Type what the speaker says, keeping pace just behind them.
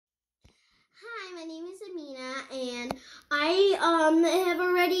Hi, my name is Amina, and I have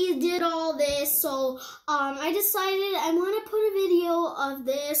already did all this, so I decided I want to put a video of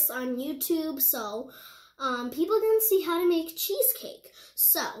this on YouTube so people can see how to make cheesecake.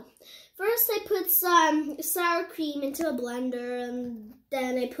 So first I put some sour cream into a blender, and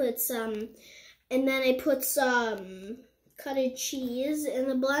then I put some cottage cheese in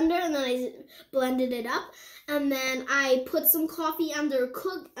the blender, and then I blended it up, and then I put some coffee on the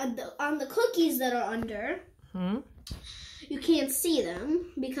cookies that are under. You can't see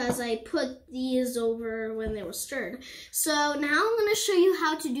them because I put these over when they were stirred. So now I'm going to show you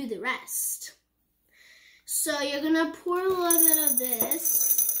how to do the rest. So you're going to pour a little bit of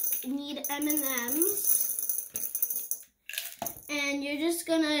this. You need M&Ms. And you're just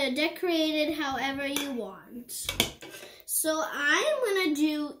going to decorate it however you want. So I'm going to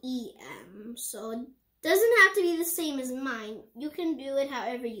do EM. So it doesn't have to be the same as mine. You can do it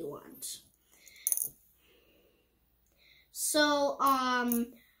however you want. So I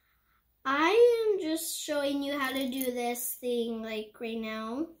am just showing you how to do this thing like right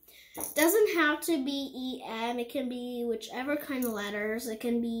now. It doesn't have to be EM. It can be whichever kind of letters. It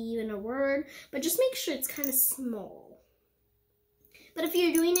can be even a word. But just make sure it's kind of small. But if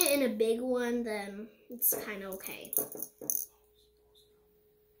you're doing it in a big one, then it's kind of okay.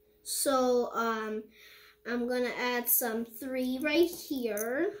 So I'm going to add some 3 right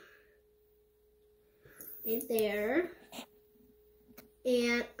here. Right there.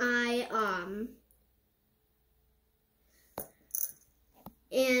 And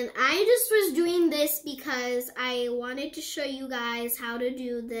I just was doing this because I wanted to show you guys how to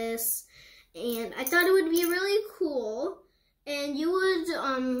do this, and I thought it would be really cool. And you would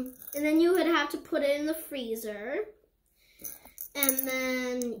and then you would have to put it in the freezer. And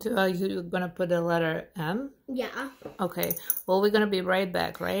then you're gonna put a letter M? Yeah. Okay. Well, we're gonna be right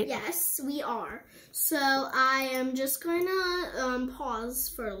back, right? Yes, we are. So I am just gonna pause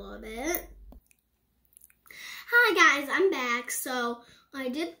for a little bit. Hi guys, I'm back. So I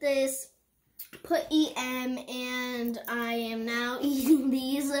did this, put EM, and I am now eating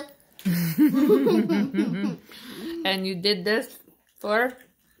these. And you did this for?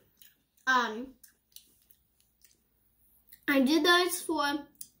 I did this for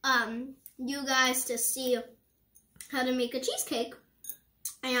you guys to see how to make a cheesecake,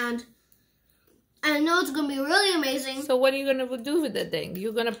 and I know it's gonna be really amazing. So what are you gonna do with the thing?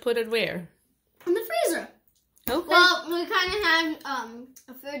 You're gonna put it where? In the freezer. Okay. Well, we kind of have a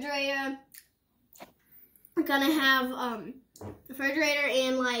refrigerator. We're gonna have refrigerator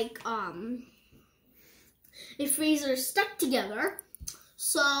and like a freezer stuck together.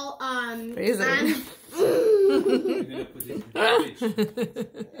 So freezer. You're gonna put it in the fridge.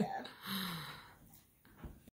 Yeah.